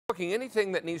Cooking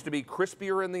anything that needs to be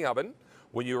crispier in the oven,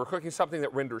 when you are cooking something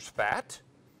that renders fat,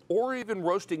 or even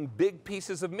roasting big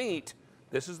pieces of meat,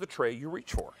 this is the tray you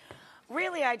reach for.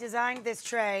 Really, I designed this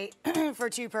tray for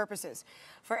two purposes.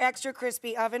 For extra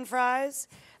crispy oven fries,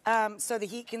 so the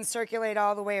heat can circulate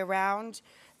all the way around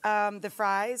the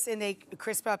fries, and they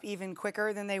crisp up even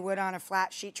quicker than they would on a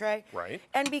flat sheet tray. Right.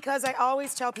 And because I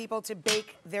always tell people to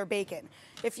bake their bacon.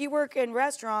 If you work in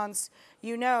restaurants,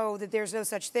 you know that there's no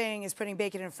such thing as putting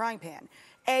bacon in a frying pan.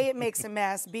 A, it makes a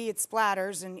mess. B, it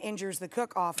splatters and injures the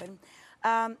cook often.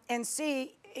 And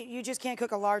C, you just can't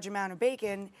cook a large amount of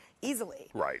bacon easily.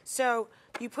 Right. So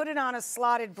you put it on a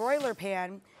slotted broiler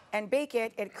pan and bake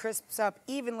it. It crisps up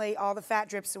evenly. All the fat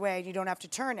drips away. And you don't have to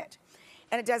turn it.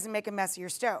 And it doesn't make a mess of your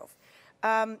stove.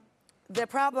 The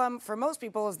problem for most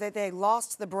people is that they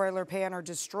lost the broiler pan or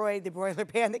destroyed the broiler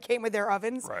pan that came with their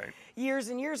ovens years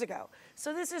and years ago.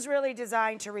 So this is really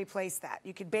designed to replace that.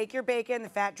 You can bake your bacon, the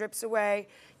fat drips away.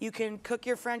 You can cook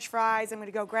your French fries. I'm going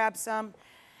to go grab some.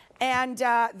 And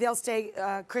they'll stay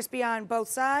crispy on both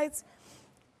sides.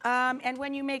 And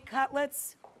when you make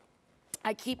cutlets,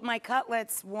 I keep my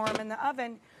cutlets warm in the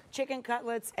oven. Chicken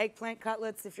cutlets, eggplant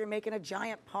cutlets, if you're making a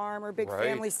giant parm or big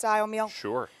family style meal.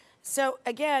 Sure. So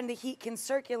again, the heat can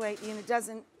circulate and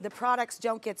the products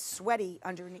don't get sweaty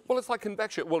underneath. Well, it's like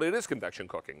convection. Well, it is convection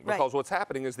cooking because what's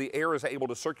happening is the air is able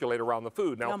to circulate around the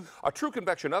food. Now, a true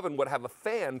convection oven would have a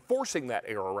fan forcing that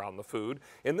air around the food.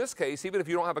 In this case, even if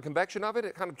you don't have a convection oven,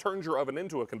 it kind of turns your oven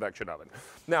into a convection oven.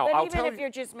 Now, but even if you're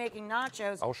just making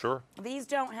nachos, sure. These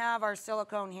don't have our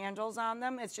silicone handles on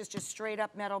them. It's just a straight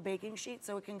up metal baking sheet,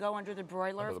 so it can go under the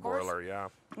broiler, of course. Broiler, yeah.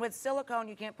 With silicone,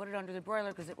 you can't put it under the broiler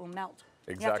because it will melt.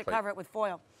 Exactly. You have to cover it with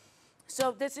foil.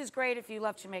 So this is great if you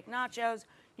love to make nachos.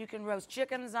 You can roast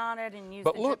chickens on it and use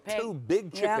But look, two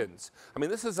big chickens. I mean,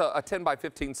 this is a 10 by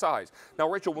 15 size. Now,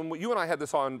 Rachel, when you and I had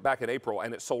this on back in April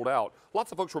and it sold out,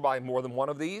 lots of folks were buying more than one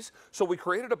of these. So we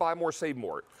created a Buy More, Save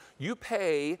More. You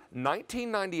pay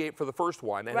 $19.98 for the first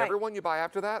one, and every one you buy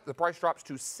after that, the price drops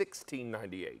to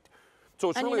 $16.98.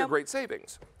 So it's really a great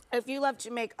savings. If you love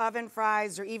to make oven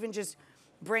fries or even just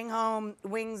bring home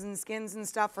wings and skins and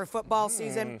stuff for football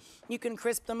season, you can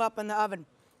crisp them up in the oven.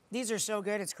 These are so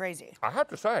good, it's crazy. I have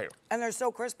to say. And they're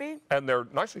so crispy. And they're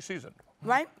nicely seasoned.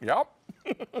 Right? Yep.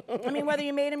 I mean, whether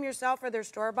you made them yourself or they're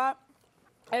store-bought,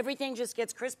 everything just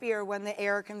gets crispier when the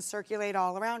air can circulate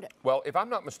all around it. Well, if I'm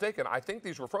not mistaken, I think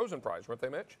these were frozen fries, weren't they,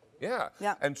 Mitch? Yeah.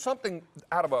 Yeah. And something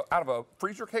out of a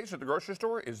freezer case at the grocery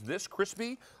store is this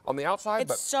crispy on the outside,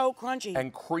 but so crunchy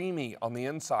and creamy on the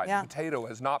inside. The potato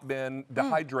has not been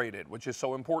dehydrated, which is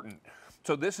so important.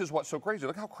 So this is what's so crazy.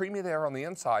 Look how creamy they are on the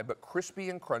inside, but crispy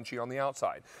and crunchy on the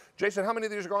outside. Jason, how many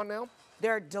of these are gone now?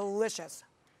 They're delicious.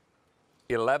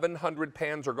 1,100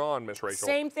 pans are gone, Miss Rachel.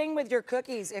 Same thing with your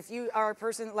cookies. If you are a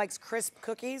person that likes crisp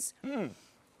cookies,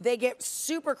 they get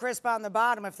super crisp on the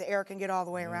bottom if the air can get all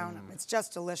the way around them. It's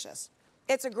just delicious.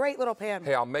 It's a great little pan.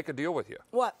 Hey, I'll make a deal with you.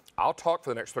 What? I'll talk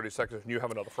for the next 30 seconds and you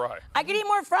have another fry. I can eat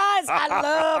more fries. I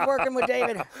love working with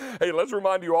David. Hey, let's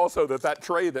remind you also that that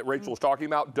tray that Rachel's talking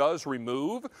about does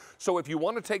remove. So if you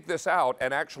want to take this out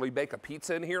and actually bake a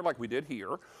pizza in here like we did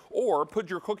here, or put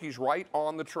your cookies right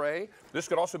on the tray, this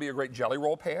could also be a great jelly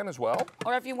roll pan as well.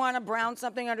 Or if you want to brown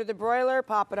something under the broiler,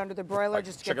 pop it under the broiler. Like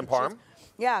just to chicken get the parm? cheese.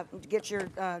 Yeah, get your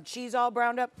cheese all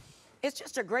browned up. It's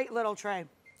just a great little tray.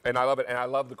 And I love it, and I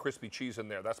love the crispy cheese in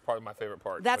there. That's probably my favorite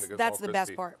part. That's the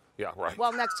best part. Yeah, right.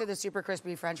 Well, next to the super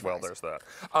crispy French fries. Well, there's that.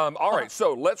 All right,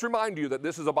 so let's remind you that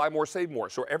this is a Buy More, Save More.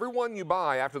 So every one you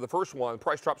buy after the first one, the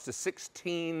price drops to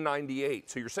 $16.98.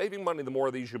 So you're saving money the more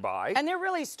of these you buy. And they're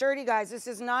really sturdy, guys. This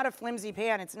is not a flimsy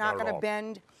pan. It's not going to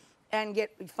bend and get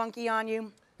funky on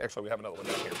you. Actually, we have another one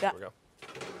down here. Here we go.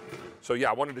 So yeah,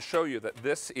 I wanted to show you that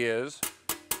this is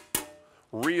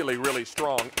really, really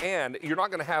strong, and you're not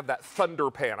going to have that thunder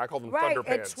pan. I call them thunder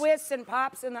pans. It twists and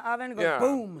pops in the oven and goes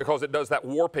boom. Because it does that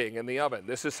warping in the oven.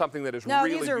 This is something that is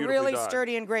really beautifully done. No, these are really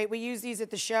sturdy and great. We use these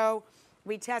at the show.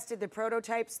 We tested the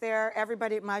prototypes there.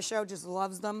 Everybody at my show just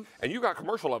loves them. And you got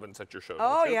commercial ovens at your show,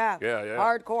 Oh, don't you? yeah. Yeah, yeah.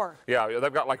 Hardcore. Yeah,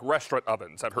 they've got like restaurant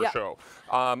ovens at her show.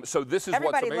 So this is what's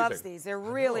amazing. Everybody loves these. They're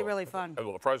really, really fun.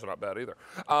 Well, the price are not bad either.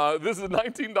 This is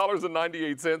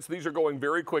 $19.98. These are going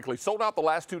very quickly. Sold out the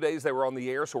last 2 days they were on the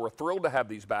air, so we're thrilled to have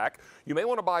these back. You may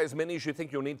want to buy as many as you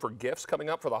think you'll need for gifts coming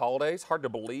up for the holidays. Hard to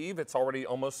believe. It's already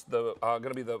almost going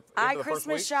to be the end of the first week. I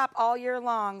Christmas shop all year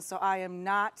long, so I am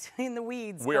not in the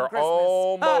weeds We are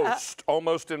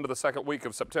almost into the second week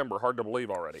of September. Hard to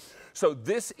believe already. So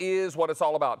this is what it's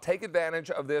all about. Take advantage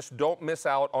of this. Don't miss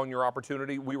out on your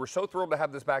opportunity. We were so thrilled to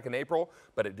have this back in April,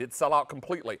 but it did sell out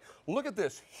completely. Look at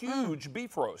this huge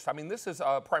beef roast. I mean, this is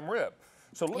prime rib.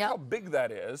 So look how big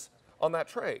that is. on that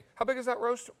tray. How big is that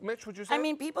roast, Mitch, would you say? I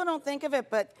mean, people don't think of it,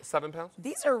 but 7 pounds?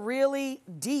 these are really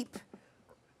deep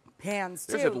pans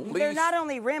There's at too. least- They're not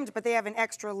only rimmed, but they have an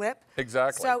extra lip.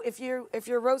 Exactly. So if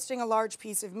you're roasting a large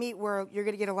piece of meat where you're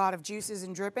going to get a lot of juices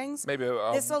and drippings, Maybe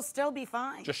this will still be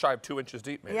fine. just shy of 2 inches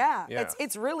deep, maybe. Yeah,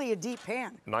 it's really a deep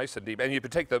pan. Nice and deep. And you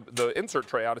could take the insert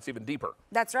tray out, it's even deeper.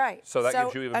 That's right. So that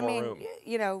gives you even more room.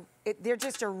 You know, they're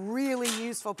just a really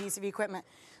useful piece of equipment.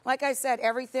 Like I said,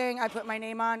 everything I put my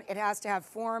name on, it has to have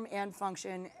form and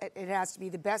function. It has to be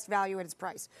the best value at its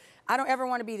price. I don't ever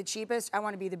want to be the cheapest. I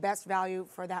want to be the best value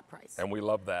for that price. And we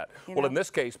love that. You well, know? in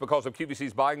this case, because of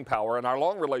QVC's buying power and our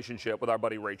long relationship with our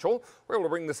buddy Rachael, we're able to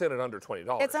bring this in at under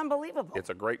 $20. It's unbelievable.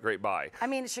 It's a great, great buy. I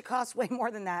mean, it should cost way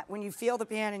more than that. When you feel the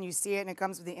pan and you see it and it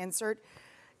comes with the insert,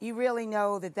 you really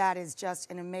know that that is just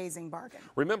an amazing bargain.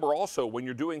 Remember also, when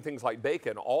you're doing things like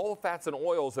bacon, all the fats and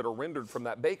oils that are rendered from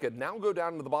that bacon now go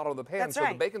down to the bottom of the pan, That's so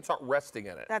right. the bacon's not resting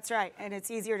in it. That's right, and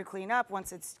it's easier to clean up.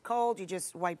 Once it's cold, you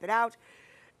just wipe it out,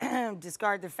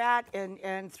 discard the fat,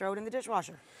 and throw it in the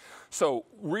dishwasher. So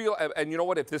and you know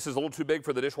what? If this is a little too big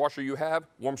for the dishwasher you have,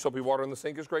 warm soapy water in the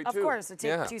sink is great too. Of course, it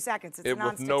takes 2 seconds. It's a with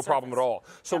non-stick no problem at surface. all.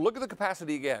 So look at the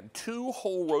capacity again. 2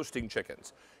 whole roasting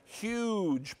chickens.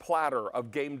 Huge platter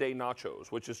of game day nachos,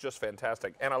 which is just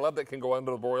fantastic. And I love that it can go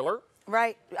under the broiler.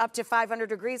 Right, up to 500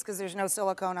 degrees because there's no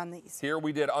silicone on these. Here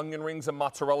we did onion rings and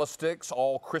mozzarella sticks,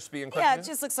 all crispy and crunchy. Yeah, it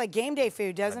just looks like game day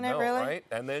food, doesn't I know, it, really? Right?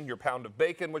 And then your pound of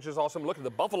bacon, which is awesome. Look at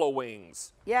the buffalo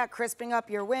wings. Yeah, crisping up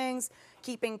your wings,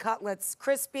 keeping cutlets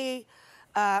crispy,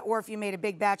 or if you made a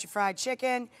big batch of fried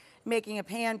chicken, making a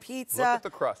pan pizza. Look at the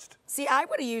crust. See, I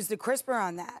would have used the crisper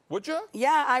on that. Would you?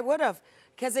 Yeah, I would have.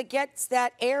 Because it gets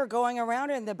that air going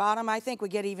around it, and the bottom, I think, would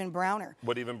get even browner.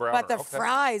 Would even browner, But the okay.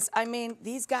 fries, I mean,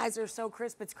 these guys are so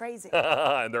crisp, it's crazy.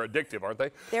 And they're addictive, aren't they?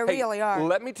 They really are.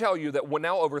 Let me tell you that when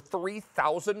now over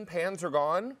 3,000 pans are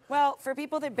gone. Well, for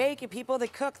people that bake and people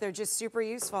that cook, they're just super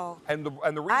useful. And the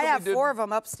reason I have we did, 4 of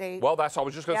them upstate. Well, that's what I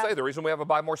was just going to Yeah. say. The reason we have a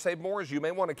buy more, save more is you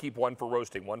may want to keep 1 for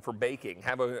roasting, 1 for baking.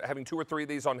 Having 2 or 3 of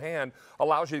these on hand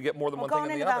allows you to get more than Well, one thing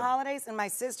going in into the the oven. holidays, and my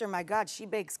sister, my God, she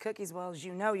bakes cookies. Well, as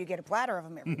you know, you get a platter of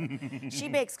them every day. She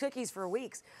bakes cookies for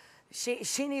weeks.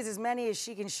 She needs as many as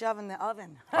she can shove in the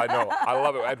oven. I know. I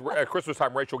love it. At Christmas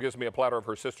time, Rachel gives me a platter of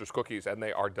her sister's cookies, and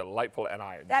they are delightful, and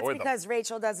I enjoy That's them. because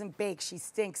Rachel doesn't bake. She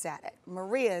stinks at it.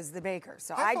 Maria is the baker,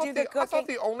 so I do the I cooking. thought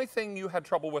the only thing you had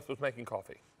trouble with was making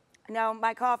coffee. No,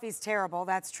 my coffee's terrible.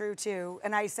 That's true, too.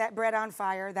 And I set bread on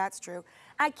fire. That's true.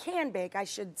 I can bake. I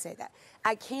should say that.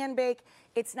 I can bake.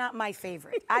 It's not my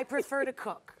favorite. I prefer to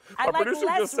cook. I Our like producer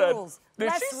less just said, rules. did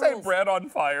Less she say rules. bread on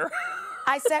fire?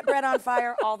 I set bread on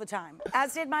fire all the time,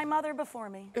 as did my mother before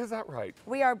me. Is that right?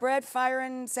 We are bread,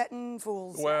 firing, setting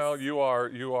fools. Well, yes. you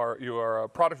are a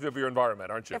product of your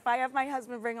environment, aren't you? If I have my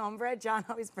husband bring home bread, John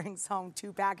always brings home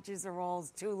 2 packages of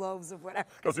rolls, 2 loaves of whatever.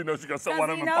 Because he knows you're going to set Because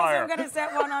one he on knows fire. I'm going to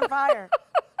set one on fire.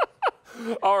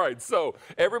 All right, so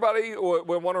everybody,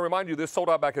 we want to remind you, this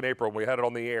sold out back in April when we had it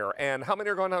on the air. And how many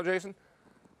are gone now, Jason?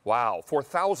 Wow,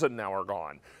 4,000 now are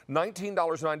gone.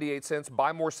 $19.98,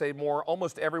 buy more, save more.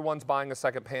 Almost everyone's buying a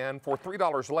second pan. For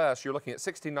 $3 less, you're looking at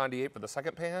 $16.98 for the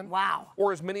second pan. Wow.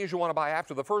 Or as many as you want to buy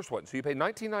after the first one. So you pay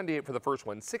 $19.98 for the first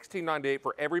one, $16.98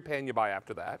 for every pan you buy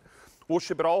after that. We'll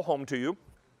ship it all home to you.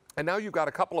 And now you've got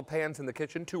a couple of pans in the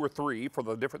kitchen, 2 or 3 for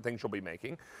the different things you'll be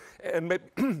making. And maybe,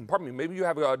 pardon me, maybe you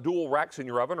have dual racks in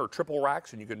your oven or triple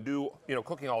racks and you can do,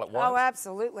 cooking all at once. Oh,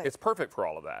 absolutely. It's perfect for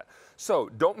all of that. So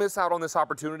don't miss out on this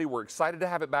opportunity. We're excited to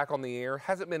have it back on the air.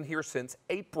 Hasn't been here since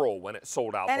April when it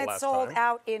sold out and the it last sold time.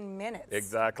 out in minutes.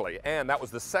 Exactly. And that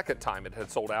was the second time it had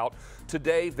sold out.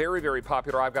 Today, very, very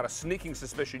popular. I've got a sneaking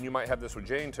suspicion you might have this with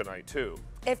Jane tonight, too.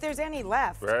 If there's any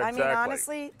left. Right, I mean, exactly.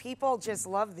 honestly, people just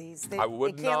love these. I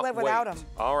would you can't not live without wait. them.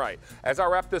 All right. As I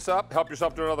wrap this up, help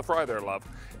yourself to another fry there, love.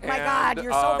 My God,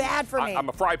 you're so bad for me. I'm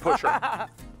a fry pusher.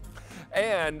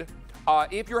 And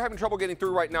if you're having trouble getting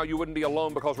through right now, you wouldn't be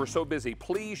alone because we're so busy.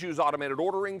 Please use automated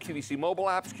ordering, QVC mobile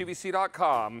apps,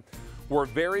 QVC.com. We're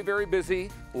very, very busy.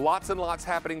 Lots and lots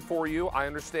happening for you. I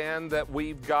understand that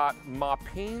we've got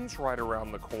Mopines right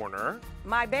around the corner.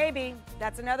 My baby.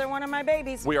 That's another one of my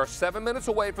babies. We are 7 minutes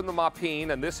away from the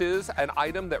Mopine, and this is an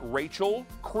item that Rachel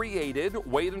created.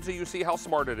 Wait until you see how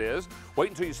smart it is. Wait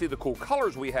until you see the cool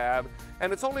colors we have,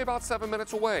 and it's only about 7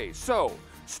 minutes away. So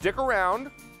stick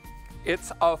around.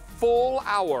 It's a full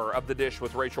hour of The Dish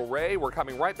with Rachael Ray. We're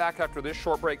coming right back after this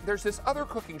short break. There's this other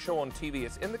cooking show on TV.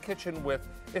 It's in the kitchen with,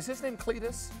 is his name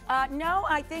Cletus? No,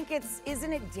 I think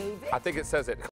isn't it David? I think it says it.